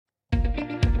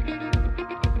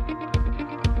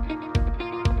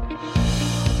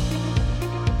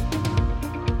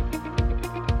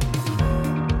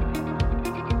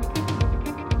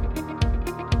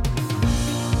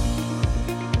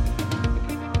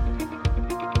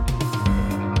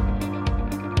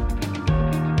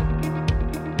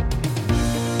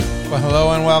Well,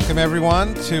 hello and welcome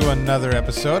everyone to another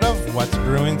episode of What's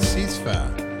Brewing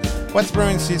CISFA. What's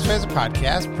Brewing CISFA is a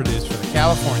podcast produced for the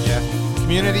California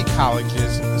Community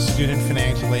Colleges Student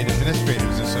Financial Aid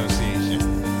Administrators Association.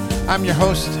 I'm your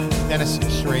host, Dennis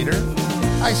Schrader.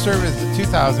 I serve as the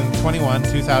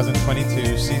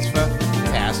 2021-2022 CISFA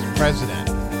past president.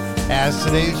 As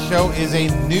today's show is a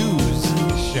news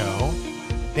show,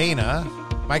 Dana,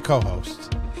 my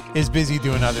co-host, is busy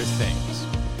doing other things.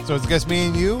 So it's just me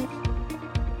and you.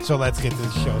 So let's get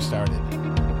this show started.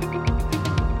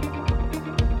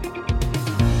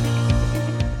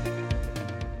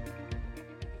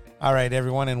 All right,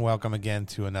 everyone, and welcome again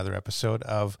to another episode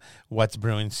of What's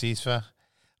Brewing CISFA.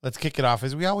 Let's kick it off,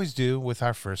 as we always do, with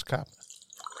our first cup.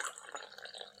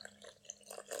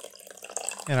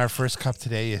 And our first cup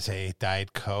today is a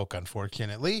Diet Coke,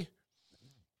 unfortunately,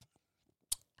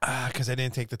 because I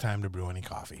didn't take the time to brew any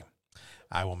coffee.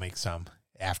 I will make some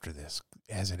after this,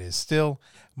 as it is still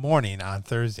morning on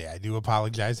Thursday. I do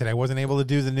apologize that I wasn't able to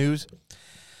do the news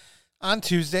on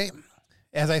Tuesday,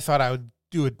 as I thought I would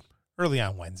do it early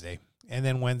on Wednesday, and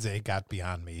then Wednesday got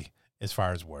beyond me as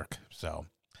far as work. So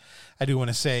I do want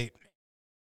to say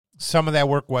some of that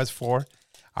work was for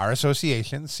our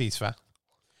association, CISFA,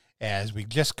 as we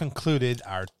just concluded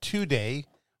our 2-day,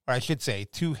 or I should say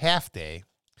 2 half-day,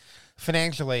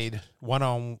 financial aid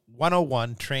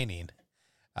 101 training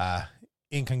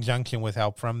in conjunction with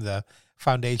help from the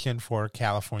Foundation for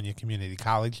California Community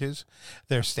Colleges.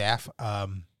 Their staff,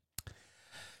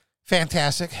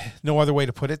 fantastic. No other way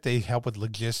to put it. They help with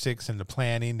logistics and the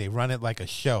planning. They run it like a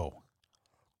show,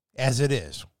 as it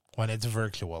is when it's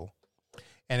virtual.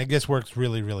 And it just works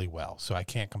really, really well. So I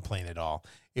can't complain at all.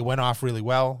 It went off really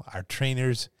well. Our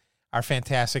trainers are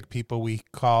fantastic people. We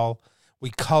cull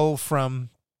from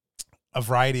a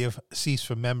variety of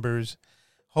CISFA members,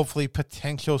 hopefully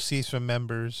potential CISFA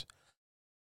members,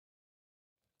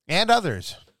 and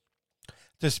others,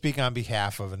 to speak on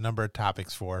behalf of a number of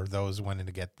topics for those wanting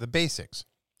to get the basics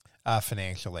of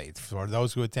financial aid. For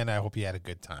those who attend, I hope you had a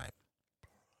good time.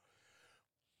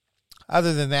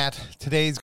 Other than that,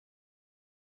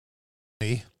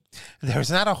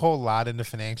 there's not a whole lot in the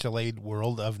financial aid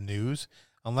world of news,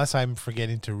 unless I'm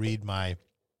forgetting to read my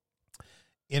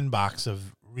inbox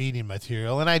of reading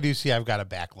material, and I do see I've got a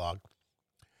backlog.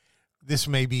 This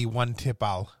may be one tip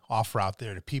I'll offer out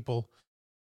there to people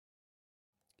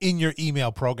in your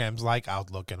email programs like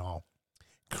Outlook and all.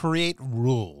 Create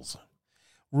rules.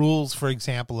 Rules, for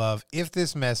example, of if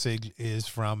this message is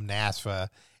from NASFA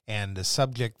and the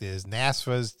subject is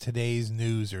NASFA's Today's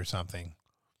News or something,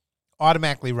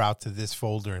 automatically route to this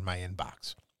folder in my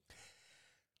inbox.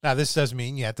 Now, this does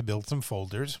mean you have to build some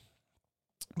folders,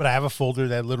 but I have a folder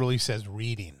that literally says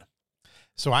reading.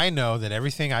 So I know that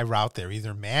everything I route there,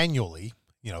 either manually,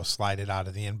 slide it out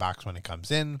of the inbox when it comes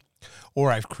in,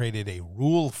 or I've created a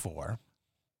rule for,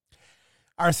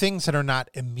 are things that are not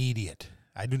immediate.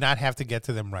 I do not have to get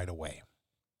to them right away.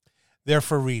 They're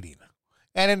for reading.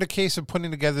 And in the case of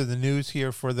putting together the news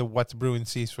here for the What's Brewing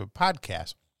CISFA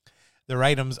podcast, they're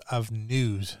items of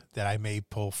news that I may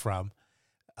pull from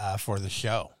for the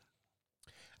show.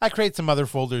 I create some other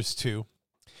folders too,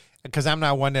 because I'm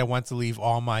not one that wants to leave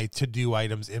all my to-do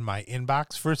items in my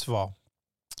inbox. First of all,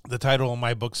 the title of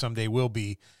my book someday will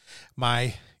be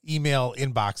My Email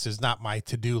Inbox is Not My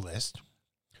To-Do List.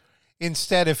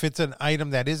 Instead, if it's an item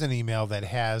that is an email that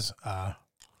has a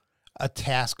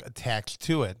task attached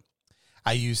to it,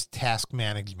 I use task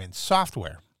management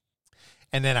software.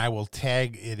 And then I will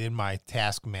tag it in my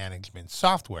task management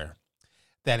software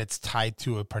that it's tied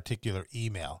to a particular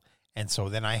email. And so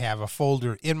then I have a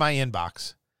folder in my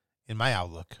inbox, in my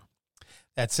Outlook,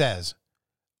 that says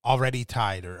already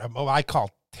tied, or I call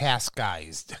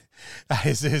taskized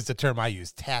is the term I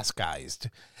use, taskized.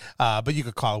 But you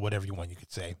could call it whatever you want. You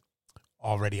could say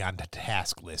already on the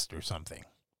task list or something.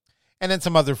 And then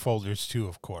some other folders too,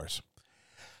 of course.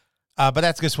 But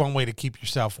that's just one way to keep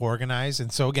yourself organized.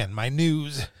 And so again, my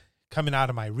news coming out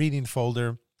of my reading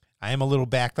folder, I am a little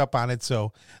backed up on it.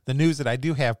 So the news that I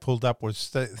do have pulled up was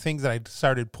things that I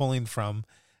started pulling from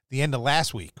the end of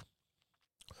last week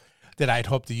that I'd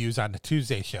hoped to use on the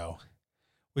Tuesday show,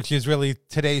 which is really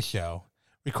today's show,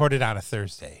 recorded on a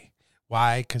Thursday.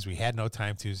 Why? Because we had no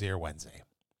time Tuesday or Wednesday.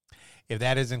 If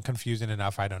that isn't confusing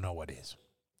enough, I don't know what is.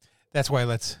 That's why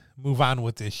let's move on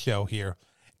with this show here,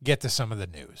 get to some of the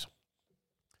news.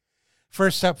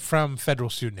 First up, from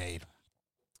Federal Student Aid,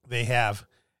 they have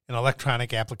an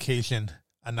electronic application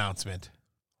announcement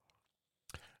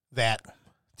that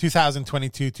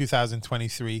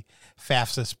 2022-2023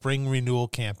 FAFSA Spring Renewal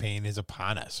Campaign is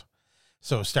upon us.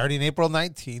 So starting April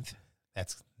 19th,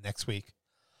 that's next week,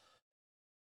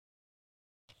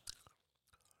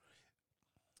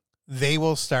 they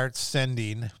will start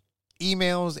sending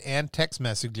emails and text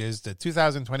messages to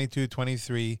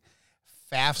 2022-23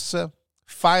 FAFSA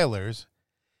filers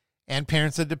and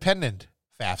parents of dependent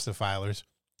FAFSA filers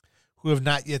who have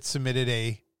not yet submitted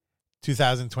a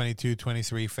 2022-23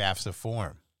 FAFSA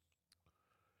form.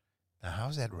 Now,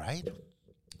 how's that right?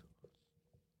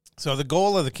 So the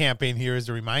goal of the campaign here is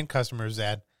to remind customers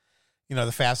that, the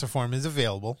FAFSA form is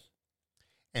available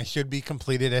and should be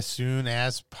completed as soon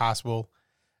as possible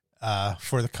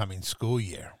for the coming school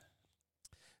year.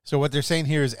 So what they're saying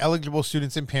here is eligible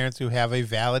students and parents who have a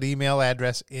valid email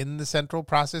address in the central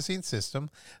processing system,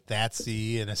 that's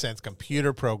the, in a sense,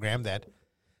 computer program that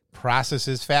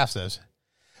processes FAFSAs,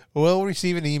 will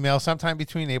receive an email sometime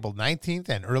between April 19th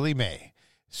and early May.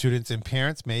 Students and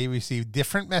parents may receive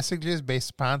different messages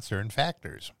based upon certain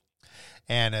factors.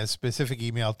 And a specific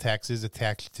email text is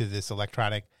attached to this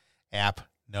electronic app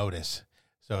notice.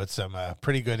 So it's some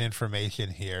pretty good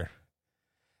information here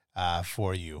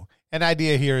for you. An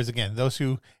idea here is, again, those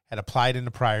who had applied in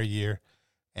the prior year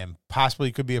and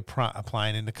possibly could be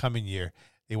applying in the coming year,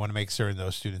 they want to make certain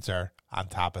those students are on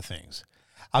top of things.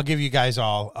 I'll give you guys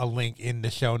all a link in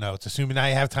the show notes, assuming I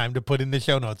have time to put in the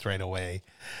show notes right away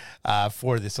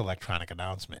for this electronic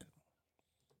announcement.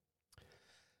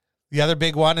 The other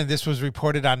big one, and this was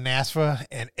reported on NASFA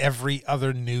and every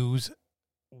other news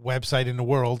website in the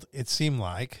world, it seemed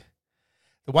like,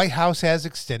 the White House has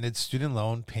extended student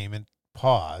loan payment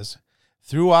pause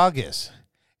through August.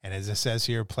 And as it says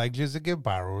here, pledges to give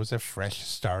borrowers a fresh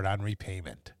start on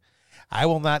repayment. I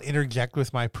will not interject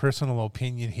with my personal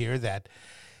opinion here that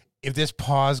if this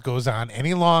pause goes on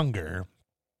any longer,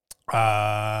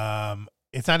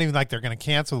 it's not even like they're going to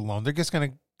cancel the loan. They're just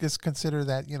going to consider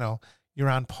that, you're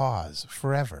on pause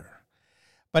forever.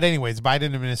 But anyways,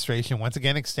 Biden administration once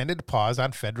again extended the pause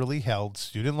on federally held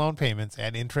student loan payments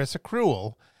and interest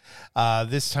accrual,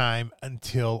 this time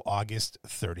until August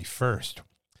 31st.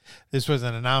 This was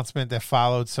an announcement that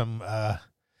followed some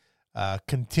the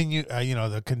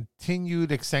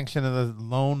continued extension of the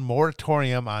loan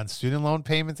moratorium on student loan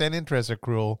payments and interest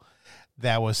accrual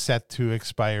that was set to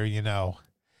expire,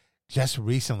 just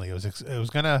recently. It was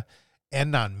going to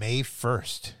end on May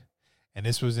 1st. And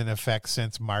this was in effect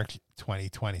since March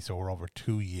 2020, so we're over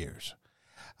 2 years.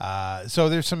 So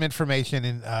there's some information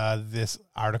in this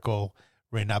article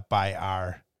written up by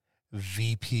our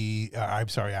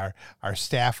our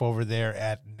staff over there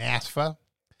at NASFA.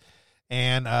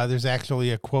 And there's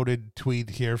actually a quoted tweet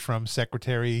here from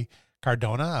Secretary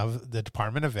Cardona of the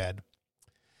Department of Ed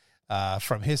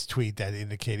from his tweet that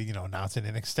indicated, announcing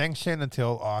an extension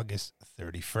until August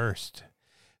 31st.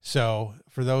 So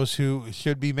for those who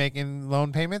should be making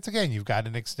loan payments, again, you've got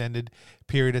an extended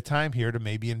period of time here to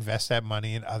maybe invest that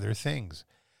money in other things.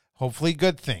 Hopefully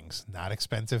good things, not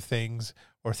expensive things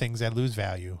or things that lose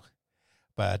value.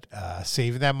 But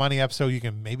saving that money up so you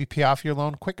can maybe pay off your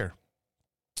loan quicker.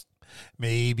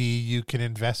 Maybe you can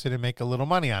invest it and make a little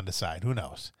money on the side. Who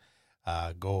knows?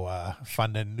 Go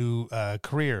fund a new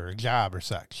career or job or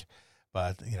such.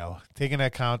 But, taking into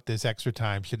account this extra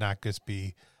time should not just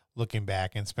be looking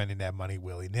back and spending that money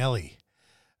willy-nilly,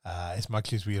 as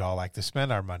much as we'd all like to spend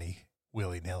our money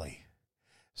willy-nilly.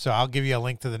 So I'll give you a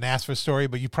link to the NASFA story,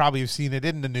 but you probably have seen it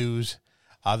in the news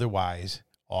otherwise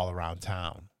all around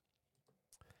town.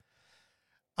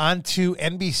 On to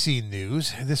NBC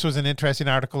News. This was an interesting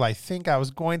article I think I was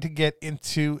going to get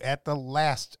into at the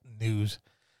last news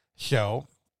show,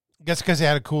 just because it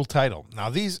had a cool title. Now,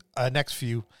 these next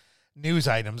few news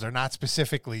items are not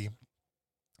specifically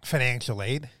financial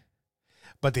aid,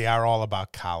 but they are all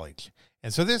about college.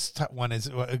 And so this one is,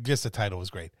 just the title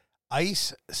was great.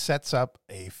 ICE sets up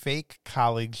a fake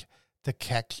college to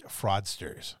catch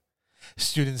fraudsters.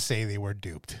 Students say they were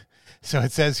duped. So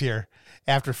it says here,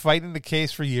 after fighting the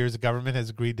case for years, the government has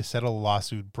agreed to settle a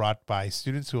lawsuit brought by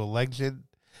students who alleged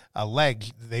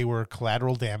they were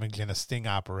collateral damage in a sting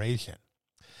operation.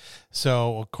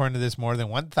 So, according to this, more than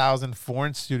 1,000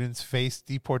 foreign students faced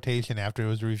deportation after it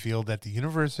was revealed that the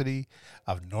University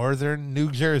of Northern New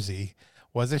Jersey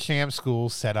was a sham school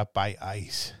set up by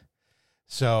ICE.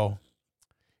 So,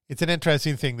 it's an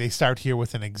interesting thing. They start here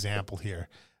with an example here.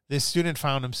 This student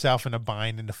found himself in a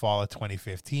bind in the fall of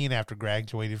 2015 after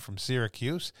graduating from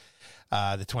Syracuse.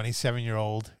 The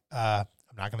 27-year-old, I'm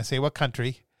not going to say what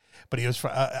country, but he was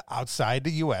from, outside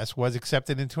the U.S., was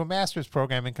accepted into a master's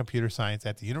program in computer science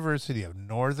at the University of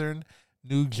Northern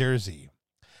New Jersey.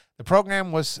 The program,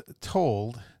 he was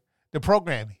told,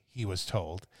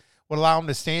 would allow him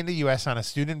to stay in the U.S. on a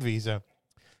student visa,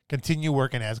 continue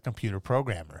working as a computer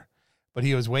programmer. But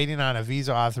he was waiting on a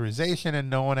visa authorization, and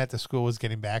no one at the school was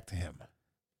getting back to him.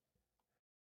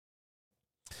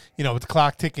 with the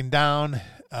clock ticking down,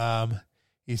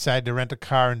 he decided to rent a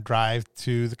car and drive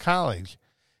to the college.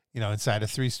 Inside a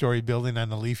 3-story building on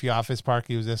the leafy office park,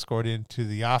 he was escorted into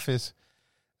the office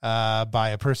by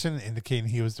a person indicating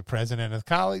he was the president of the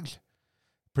college.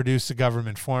 Produced a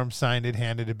government form, signed it,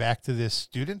 handed it back to this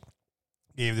student.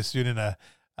 Gave the student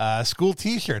a school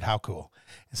T-shirt. How cool.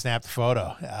 And snapped a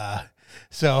photo.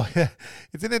 So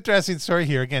it's an interesting story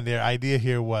here. Again, their idea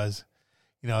here was,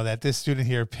 that this student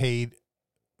here paid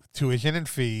tuition and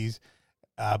fees,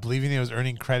 believing he was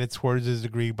earning credit towards his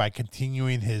degree by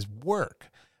continuing his work,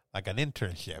 like an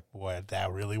internship. Boy,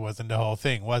 that really wasn't the whole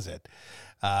thing, was it?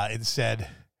 Instead,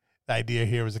 the idea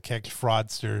here was to catch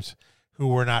fraudsters who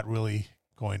were not really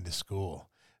going to school.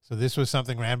 So this was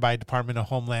something ran by Department of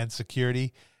Homeland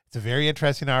Security. It's a very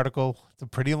interesting article. It's a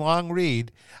pretty long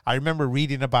read. I remember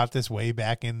reading about this way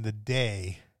back in the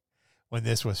day when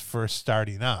this was first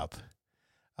starting up,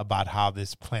 about how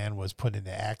this plan was put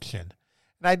into action.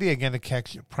 An idea, again, to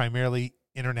catch primarily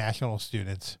international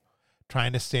students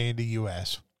trying to stay in the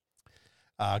U.S.,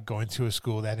 going to a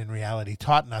school that in reality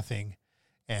taught nothing,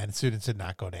 and students did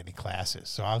not go to any classes.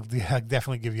 So I'll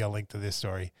definitely give you a link to this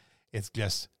story. It's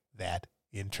just that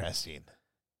interesting.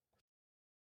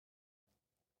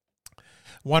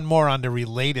 One more on the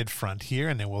related front here,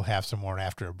 and then we'll have some more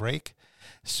after a break.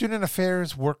 Student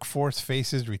Affairs workforce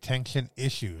faces retention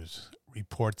issues,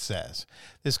 report says.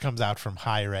 This comes out from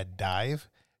Higher Ed Dive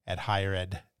at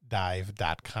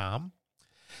highereddive.com.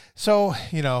 So,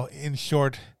 in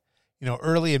short,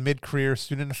 early and mid-career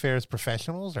student affairs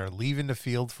professionals are leaving the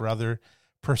field for other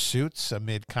pursuits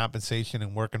amid compensation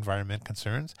and work environment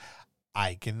concerns.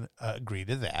 I can agree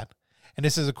to that. And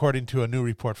this is according to a new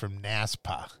report from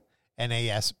NASPA,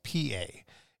 N-A-S-P-A.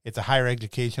 It's a higher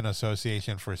education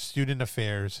association for student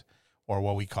affairs, or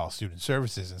what we call student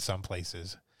services in some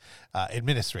places,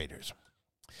 administrators.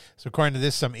 So according to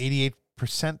this, some 88%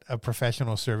 of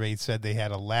professionals surveyed said they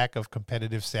had a lack of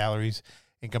competitive salaries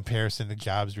in comparison to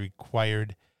jobs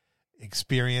required.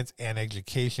 Experience and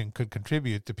education could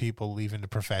contribute to people leaving the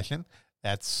profession.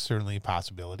 That's certainly a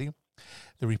possibility.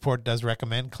 The report does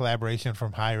recommend collaboration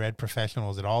from higher ed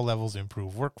professionals at all levels to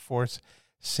improve workforce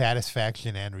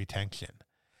satisfaction and retention.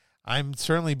 I'm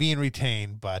certainly being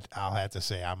retained, but I'll have to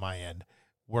say on my end,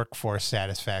 workforce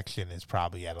satisfaction is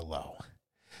probably at a low.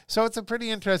 So it's a pretty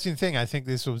interesting thing. I think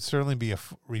this would certainly be a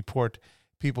report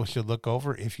people should look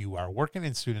over if you are working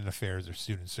in student affairs or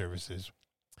student services,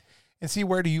 and see,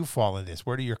 where do you fall in this?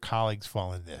 Where do your colleagues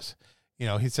fall in this?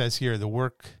 He says here the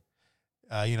work,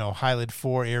 highlighted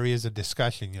 4 areas of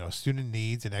discussion, student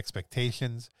needs and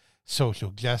expectations,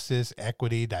 social justice,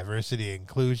 equity, diversity, and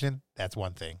inclusion. That's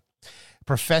one thing.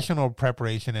 Professional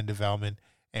preparation and development,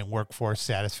 and workforce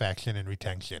satisfaction and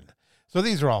retention. So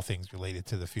these are all things related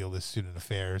to the field of student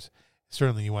affairs.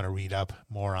 Certainly you want to read up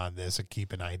more on this and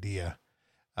keep an idea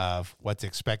of what's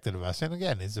expected of us. And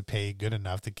again, is the pay good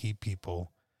enough to keep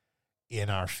people in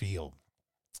our field?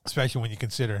 Especially when you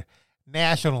consider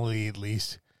nationally, at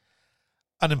least,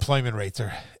 unemployment rates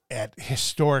are at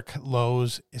historic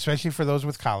lows, especially for those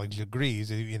with college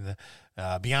degrees,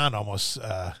 beyond almost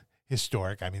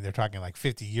historic. I mean, they're talking like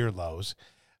 50-year lows.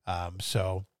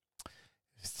 So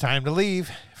it's time to leave,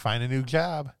 find a new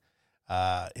job.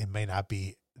 It may not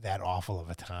be that awful of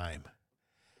a time.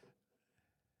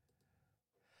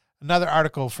 Another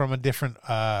article from a different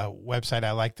website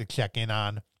I like to check in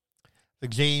on, the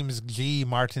James G.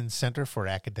 Martin Center for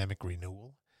Academic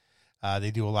Renewal. They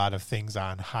do a lot of things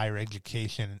on higher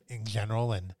education in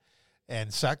general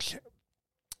and such.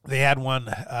 They had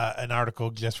an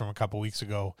article just from a couple weeks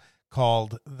ago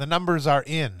called "The Numbers Are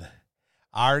In.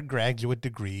 Are Graduate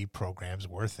Degree Programs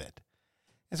Worth It?"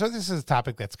 And so this is a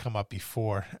topic that's come up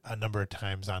before a number of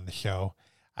times on the show.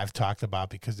 I've talked about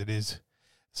because it is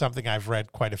something I've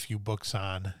read quite a few books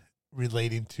on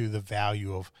relating to the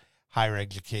value of higher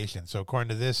education. So according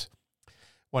to this,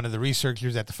 one of the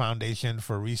researchers at the Foundation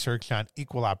for Research on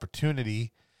Equal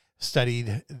Opportunity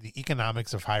studied the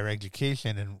economics of higher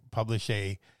education and published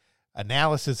a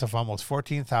analysis of almost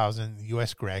 14,000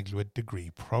 U.S. graduate degree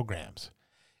programs.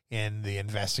 In the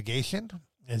investigation,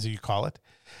 as you call it,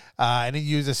 and he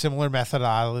used a similar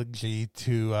methodology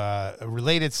to a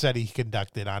related study he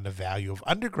conducted on the value of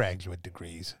undergraduate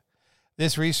degrees.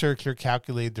 This researcher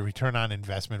calculated the return on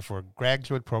investment for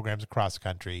graduate programs across the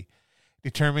country,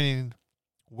 determining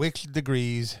which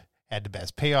degrees had the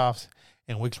best payoffs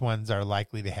and which ones are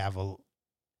likely to have a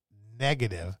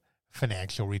negative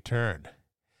financial return.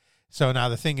 So now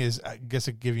the thing is, I guess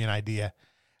to give you an idea,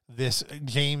 this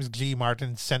James G.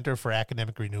 Martin Center for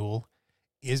Academic Renewal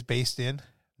is based in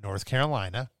North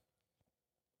Carolina.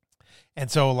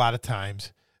 And so a lot of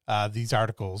times these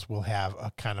articles will have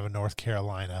a kind of a North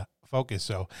Carolina focus.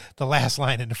 So the last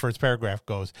line in the first paragraph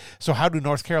goes, so how do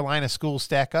North Carolina schools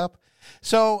stack up?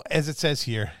 So as it says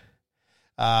here,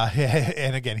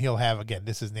 and again,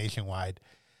 this is nationwide.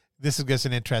 This is just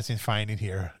an interesting finding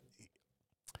here.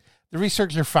 The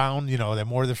researcher found, that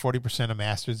more than 40% of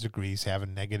master's degrees have a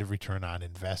negative return on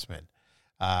investment.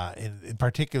 In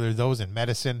particular, those in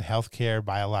medicine, healthcare,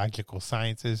 biological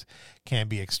sciences can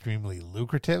be extremely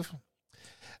lucrative.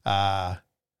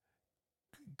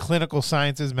 Clinical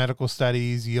sciences, medical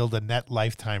studies yield a net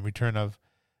lifetime return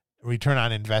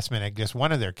on investment at just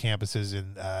one of their campuses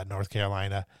in North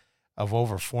Carolina of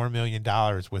over $4 million,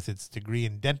 with its degree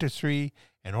in dentistry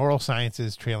and oral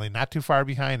sciences trailing not too far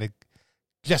behind it,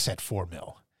 just at $4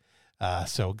 million.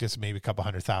 So just maybe a couple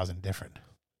 $100,000 different.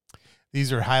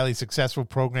 These are highly successful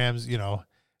programs,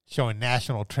 showing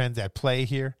national trends at play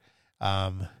here.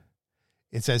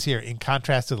 It says here, in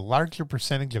contrast to the larger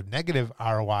percentage of negative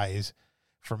ROIs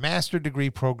for master degree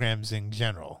programs in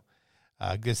general,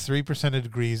 just 3% of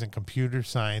degrees in computer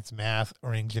science, math,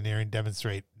 or engineering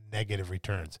demonstrate negative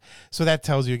returns. So that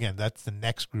tells you, again, that's the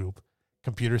next group,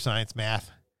 computer science,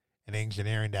 math, and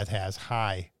engineering, that has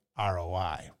high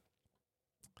ROI.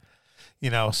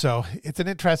 So it's an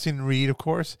interesting read, of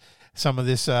course. Some of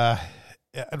this,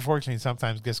 unfortunately,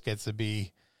 sometimes just gets to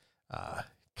be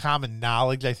common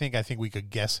knowledge, I think. I think we could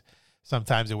guess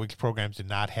sometimes that which programs do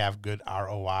not have good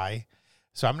ROI.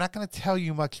 So I'm not going to tell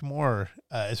you much more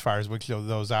as far as which of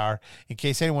those are, in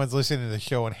case anyone's listening to the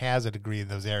show and has a degree in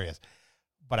those areas.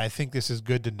 But I think this is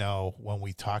good to know when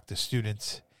we talk to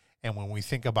students and when we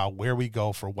think about where we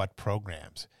go for what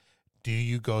programs. Do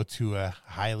you go to a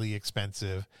highly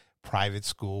expensive private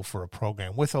school for a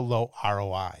program with a low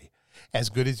ROI? As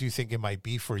good as you think it might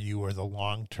be for you or the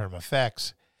long-term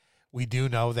effects, we do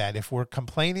know that if we're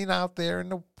complaining out there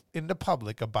in the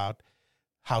public about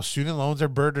how student loans are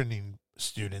burdening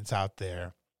students out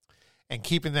there and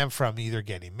keeping them from either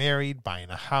getting married, buying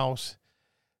a house,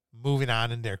 moving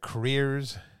on in their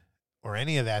careers, or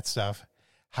any of that stuff,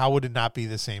 how would it not be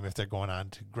the same if they're going on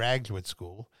to graduate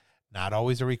school, not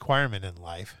always a requirement in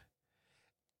life,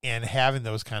 and having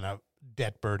those kind of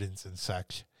debt burdens and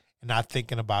such, and not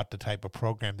thinking about the type of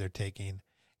program they're taking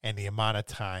and the amount of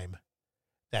time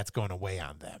that's going to weigh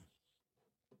on them.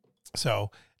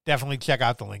 So definitely check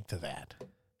out the link to that.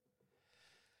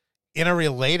 In a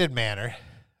related manner,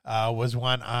 was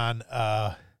one on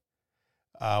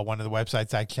one of the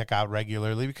websites I check out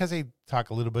regularly because they talk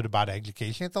a little bit about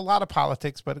education. It's a lot of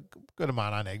politics, but a good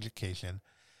amount on education.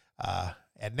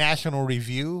 At National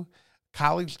Review,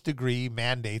 college degree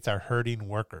mandates are hurting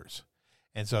workers.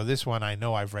 And so this one I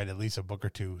know I've read at least a book or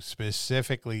two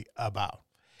specifically about.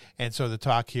 And so the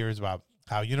talk here is about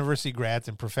how university grads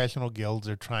and professional guilds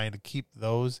are trying to keep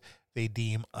those they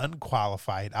deem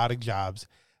unqualified out of jobs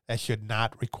that should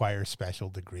not require special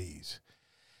degrees.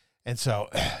 And so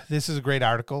this is a great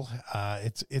article.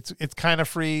 It's kind of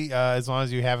free as long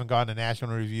as you haven't gone to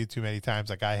National Review too many times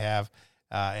like I have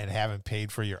and haven't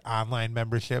paid for your online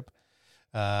membership.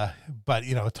 But,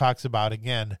 it talks about,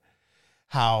 again,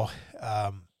 how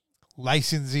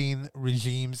licensing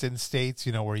regimes in states,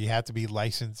 where you have to be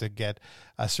licensed to get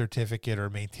a certificate or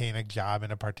maintain a job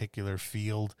in a particular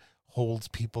field, holds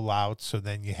people out. So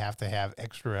then you have to have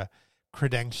extra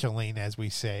credentialing, as we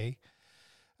say.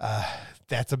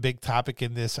 That's a big topic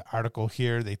in this article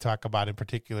here. They talk about, in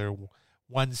particular,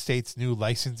 one state's new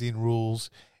licensing rules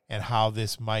and how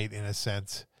this might, in a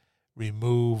sense,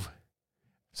 remove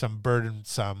some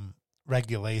burdensome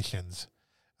regulations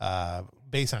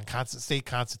based on state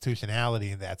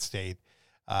constitutionality in that state,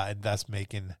 and thus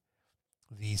making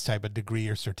these type of degree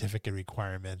or certificate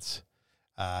requirements,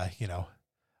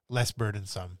 less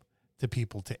burdensome to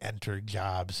people to enter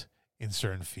jobs in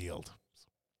certain field.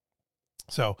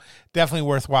 So definitely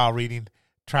worthwhile reading.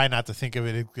 Try not to think of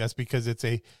it just because it's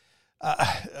a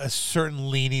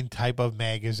certain leaning type of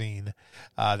magazine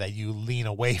that you lean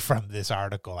away from this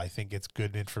article. I think it's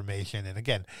good information. And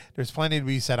again, there's plenty to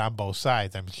be said on both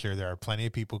sides. I'm sure there are plenty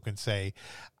of people who can say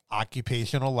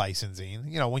occupational licensing,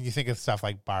 when you think of stuff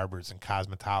like barbers and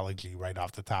cosmetology right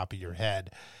off the top of your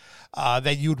head,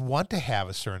 that you'd want to have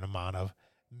a certain amount of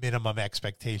minimum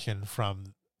expectation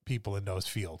from people in those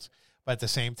fields. But at the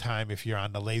same time, if you're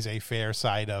on the laissez-faire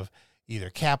side of either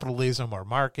capitalism or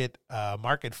market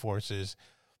forces,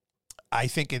 I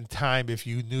think in time, if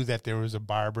you knew that there was a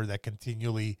barber that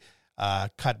continually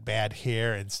cut bad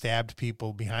hair and stabbed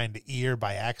people behind the ear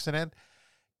by accident,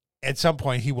 at some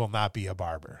point he will not be a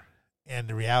barber. And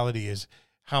the reality is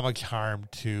how much harm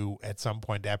to, at some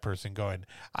point, that person going,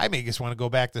 I may just want to go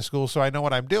back to school so I know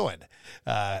what I'm doing,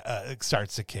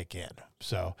 starts to kick in.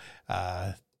 So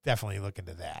definitely look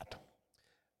into that.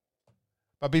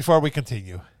 But before we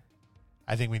continue,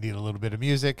 I think we need a little bit of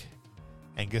music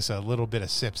and just a little bit of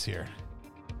sips here.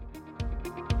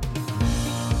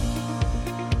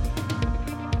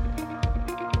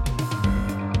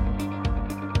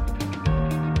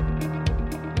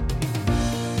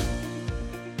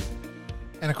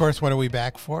 And of course, what are we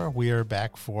back for? We are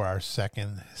back for our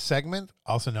second segment,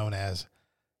 also known as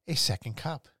a second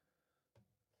cup.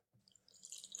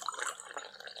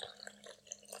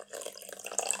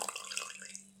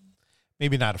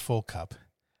 Maybe not a full cup.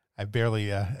 I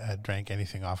barely drank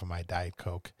anything off of my Diet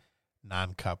Coke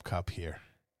non-cup cup here.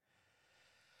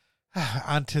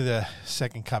 On to the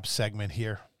second cup segment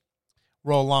here.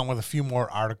 Roll along with a few more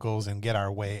articles and get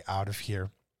our way out of here.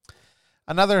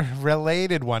 Another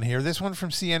related one here, this one from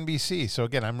CNBC. So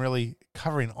again, I'm really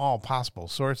covering all possible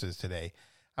sources today.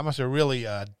 I must have really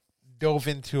dove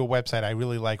into a website I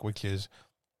really like, which is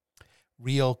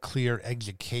Real Clear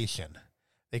Education.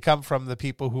 They come from the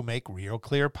people who make Real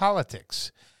Clear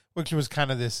Politics, which was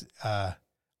kind of this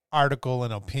article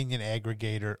and opinion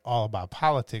aggregator all about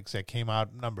politics that came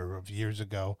out a number of years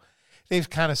ago. They've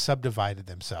kind of subdivided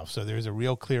themselves. So there's a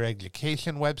Real Clear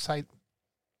Education website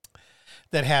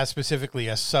that has specifically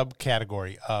a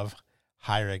subcategory of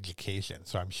higher education.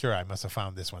 So I'm sure I must have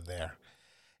found this one there.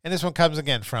 And this one comes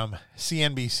again from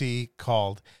CNBC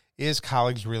called, Is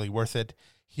College Really Worth It?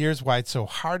 Here's why it's so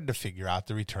hard to figure out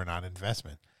the return on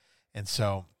investment. And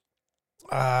so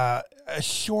a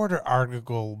shorter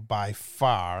article by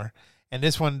far, and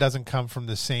this one doesn't come from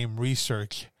the same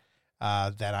research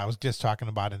that I was just talking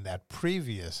about in that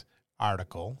previous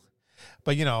article.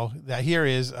 But, that here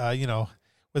is,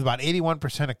 with about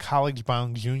 81% of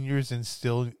college-bound juniors and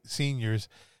still seniors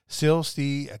still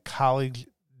see a college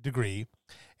degree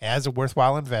as a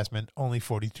worthwhile investment, only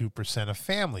 42% of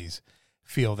families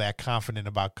feel that confident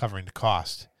about covering the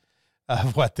cost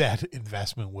of what that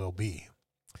investment will be.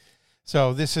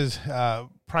 So this is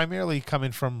primarily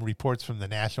coming from reports from the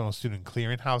National Student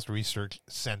Clearinghouse Research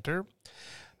Center.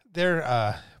 They're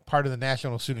part of the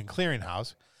National Student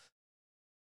Clearinghouse,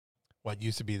 what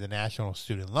used to be the National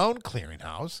Student Loan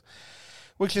Clearinghouse,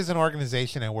 which is an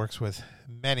organization that works with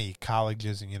many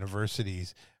colleges and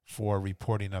universities for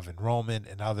reporting of enrollment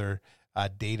and other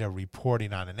data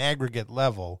reporting on an aggregate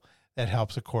level that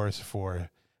helps, of course, for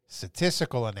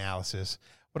statistical analysis,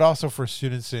 but also for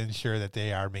students to ensure that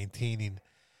they are maintaining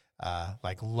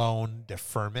loan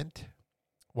deferment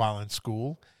while in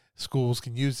school. Schools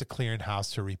can use the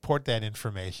clearinghouse to report that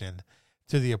information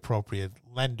to the appropriate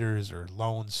lenders or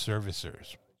loan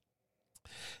servicers.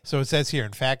 So it says here,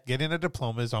 in fact, getting a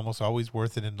diploma is almost always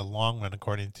worth it in the long run,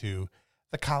 according to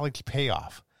the College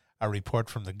Payoff, a report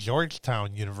from the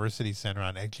Georgetown University Center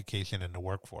on Education and the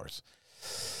Workforce.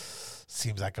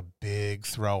 Seems like a big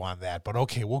throw on that, but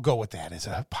okay, we'll go with that as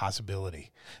a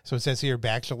possibility. So it says here,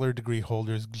 bachelor degree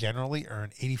holders generally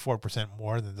earn 84%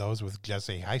 more than those with just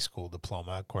a high school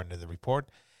diploma, according to the report,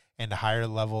 and the higher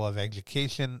level of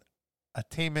education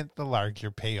attainment, the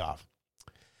larger payoff.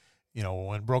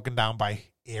 When broken down by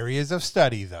areas of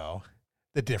study, though,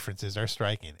 the differences are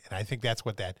striking. And I think that's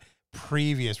what that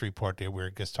previous report that we were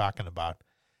just talking about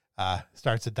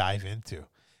starts to dive into.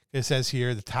 It says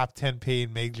here the top 10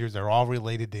 paid majors are all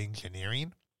related to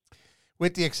engineering,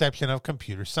 with the exception of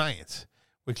computer science,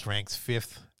 which ranks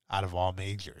 5th out of all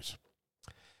majors.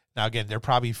 Now, again, they're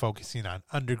probably focusing on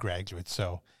undergraduates,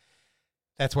 so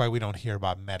that's why we don't hear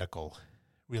about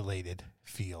medical-related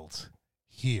fields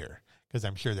here, because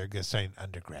I'm sure they're just saying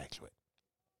undergraduate.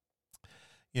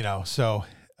 So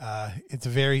it's a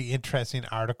very interesting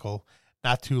article,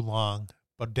 not too long,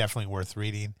 but definitely worth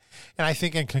reading. And I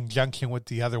think in conjunction with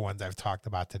the other ones I've talked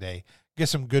about today, get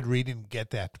some good reading,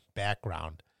 get that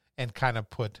background, and kind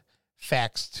of put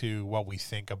facts to what we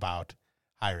think about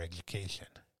higher education.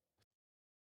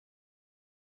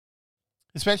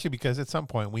 Especially because at some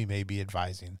point we may be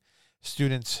advising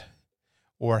students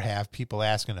or have people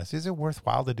asking us, is it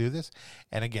worthwhile to do this?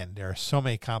 And again, there are so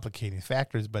many complicating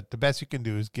factors, but the best you can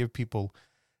do is give people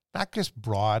not just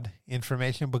broad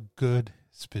information, but good,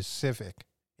 specific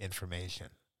information.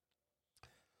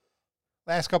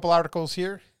 Last couple articles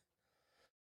here.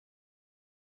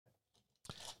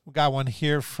 We got one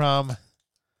here from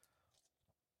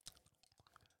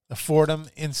the Fordham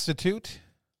Institute.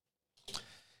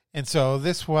 And so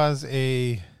this was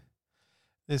I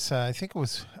think it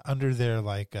was under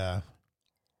their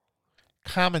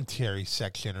commentary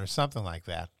section or something like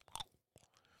that.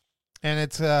 And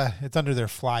it's under their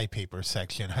fly paper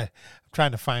section. I'm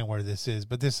trying to find where this is,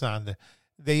 but this is on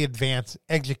they advance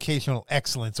educational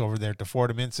excellence over there at the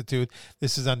Fordham Institute.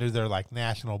 This is under their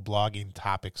national blogging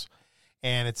topics.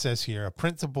 And it says here, a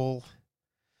principal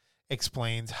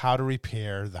explains how to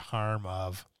repair the harm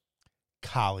of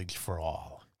college for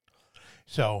all.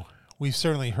 So we've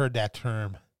certainly heard that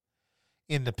term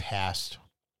in the past.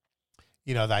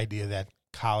 The idea that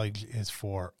college is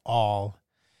for all.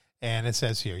 And it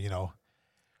says here,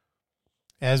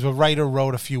 as a writer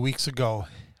wrote a few weeks ago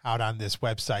out on this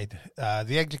website,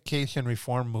 the education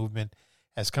reform movement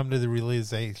has come to the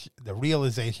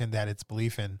realization that its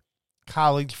belief in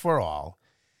college for all,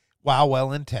 while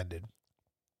well-intended,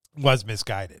 was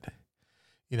misguided.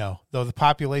 Though the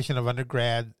population of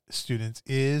undergrad students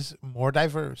is more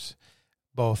diverse,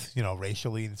 both,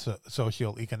 racially and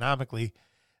socioeconomically,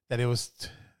 than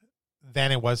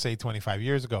it was, say, 25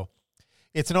 years ago,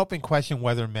 it's an open question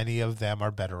whether many of them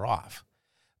are better off.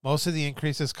 Most of the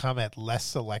increases come at less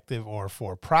selective or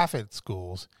for-profit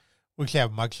schools, which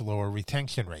have much lower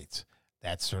retention rates.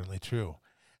 That's certainly true.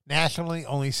 Nationally,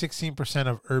 only 16%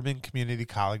 of urban community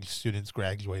college students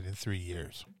graduate in 3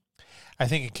 years. I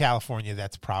think in California,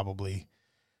 that's probably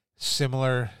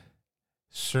similar,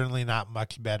 certainly not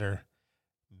much better,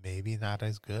 maybe not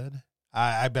as good.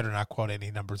 I better not quote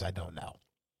any numbers I don't know.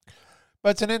 But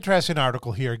it's an interesting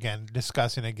article here again,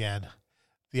 discussing again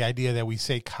the idea that we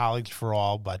say college for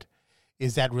all, but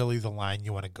is that really the line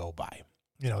you want to go by?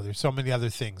 There's so many other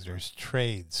things. There's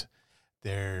trades,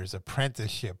 there's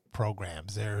apprenticeship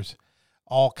programs, there's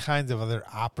all kinds of other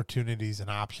opportunities and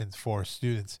options for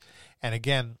students. And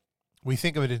again, we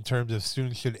think of it in terms of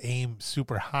students should aim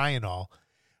super high and all,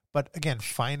 but again,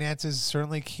 finances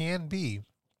certainly can be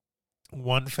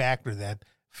one factor that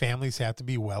families have to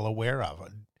be well aware of.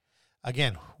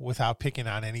 Again, without picking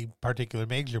on any particular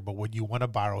major, but would you want to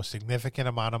borrow a significant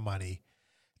amount of money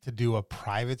to do a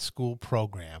private school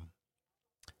program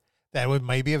that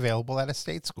may be available at a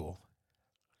state school,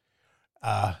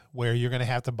 where you're going to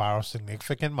have to borrow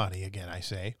significant money, again, I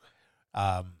say,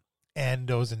 and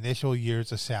those initial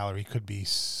years of salary could be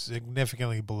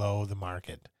significantly below the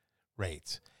market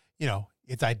rates.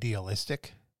 It's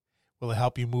idealistic. Will it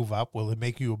help you move up? Will it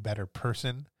make you a better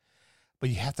person? But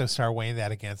you have to start weighing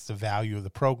that against the value of the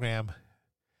program,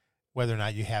 whether or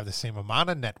not you have the same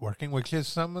amount of networking, which is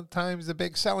sometimes the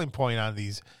big selling point on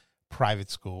these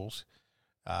private schools,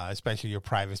 especially your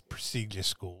private prestigious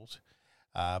schools.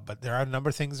 But there are a number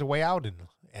of things to weigh out.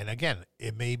 And again,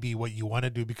 it may be what you want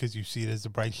to do because you see it as a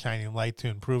bright shining light to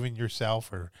improving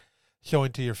yourself or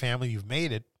showing to your family you've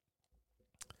made it.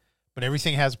 But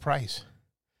everything has a price,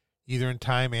 either in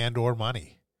time and or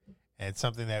money. And it's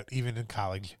something that even in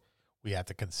college we have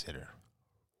to consider.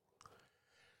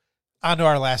 On to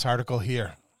our last article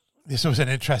here. This was an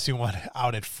interesting one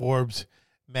out at Forbes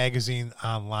magazine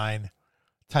online,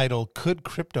 titled, "Could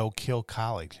Crypto Kill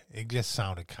College?" It just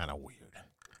sounded kind of weird,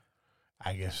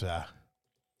 I guess.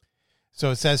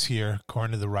 So it says here,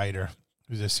 according to the writer,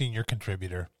 who's a senior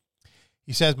contributor,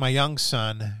 he says, "My young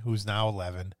son, who's now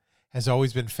 11, has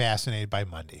always been fascinated by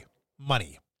money.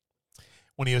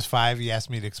 When he was 5, he asked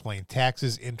me to explain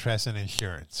taxes, interest, and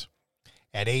insurance.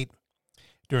 At 8,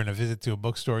 during a visit to a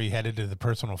bookstore, he headed to the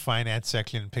personal finance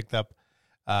section and picked up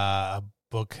a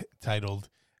book titled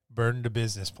Burn the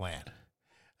Business Plan."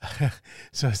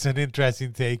 So it's an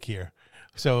interesting take here.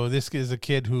 So this is a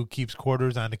kid who keeps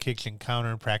quarters on the kitchen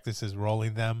counter and practices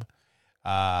rolling them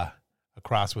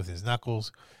across with his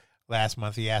knuckles. Last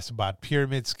month, he asked about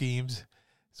pyramid schemes,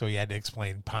 so he had to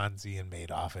explain Ponzi and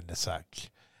Madoff and the such.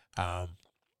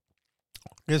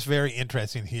 It's very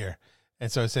interesting here.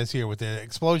 And so it says here, with the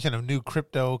explosion of new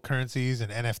cryptocurrencies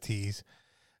and NFTs,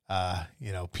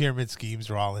 pyramid schemes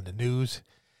are all in the news.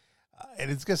 And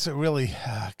it's just a really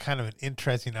kind of an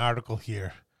interesting article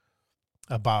here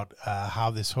about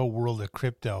how this whole world of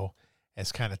crypto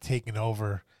has kind of taken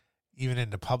over, even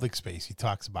in the public space. He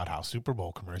talks about how Super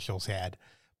Bowl commercials had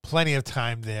plenty of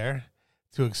time there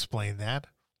to explain that.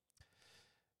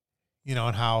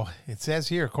 And how it says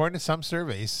here, according to some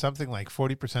surveys, something like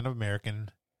 40% of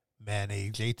American men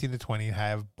aged 18 to 20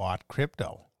 have bought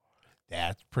crypto.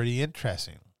 That's pretty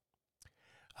interesting.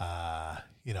 And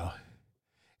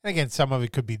again, some of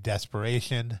it could be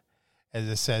desperation, as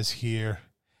it says here,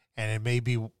 and it may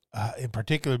be in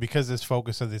particular because this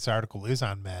focus of this article is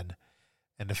on men,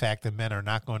 and the fact that men are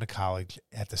not going to college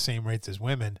at the same rates as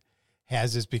women,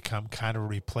 has this become kind of a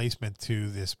replacement to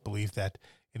this belief that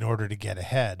in order to get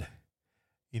ahead,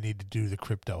 you need to do the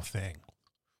crypto thing.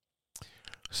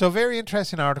 So very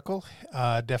interesting article,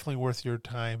 definitely worth your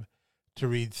time to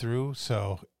read through.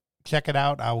 So check it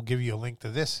out. I will give you a link to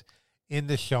this in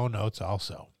the show notes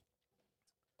also.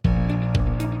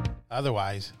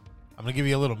 Otherwise, I'm going to give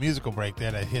you a little musical break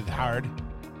there that hit hard,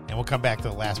 and we'll come back to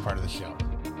the last part of the show.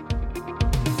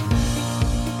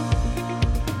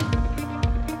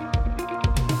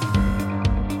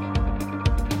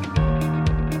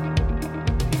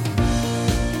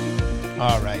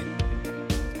 All right.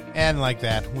 And like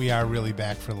that, we are really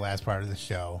back for the last part of the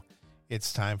show.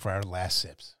 It's time for our last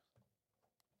sips.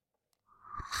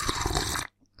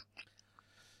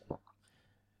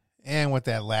 And with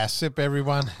that last sip,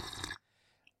 everyone,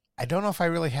 I don't know if I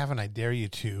really have an I dare you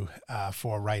to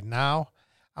for right now.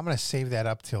 I'm going to save that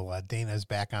up till Dana's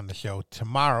back on the show.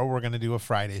 Tomorrow, we're going to do a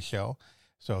Friday show.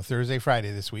 So Thursday,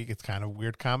 Friday this week. It's kind of a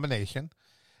weird combination.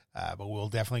 But we'll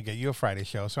definitely get you a Friday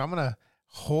show. So I'm going to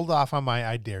hold off on my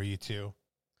I dare you to.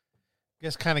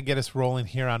 Just kind of get us rolling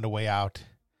here on the way out.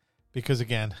 Because,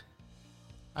 again,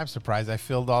 I'm surprised I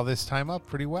filled all this time up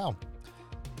pretty well.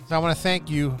 So I want to thank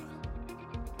you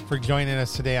for joining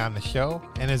us today on the show.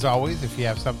 And as always, if you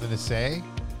have something to say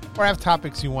or have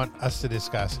topics you want us to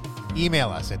discuss, email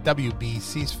us at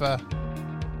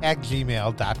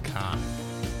wbcsfa@gmail.com.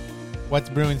 What's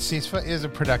Brewing CISFA is a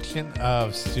production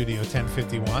of Studio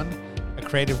 1051, a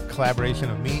creative collaboration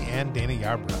of me and Dana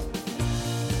Yarbrough.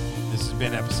 This has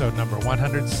been episode number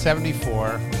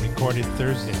 174, recorded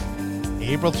Thursday,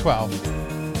 April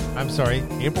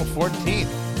 14th,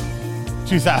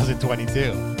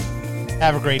 2022.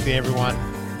 Have a great day, everyone.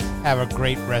 Have a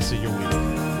great rest of your week.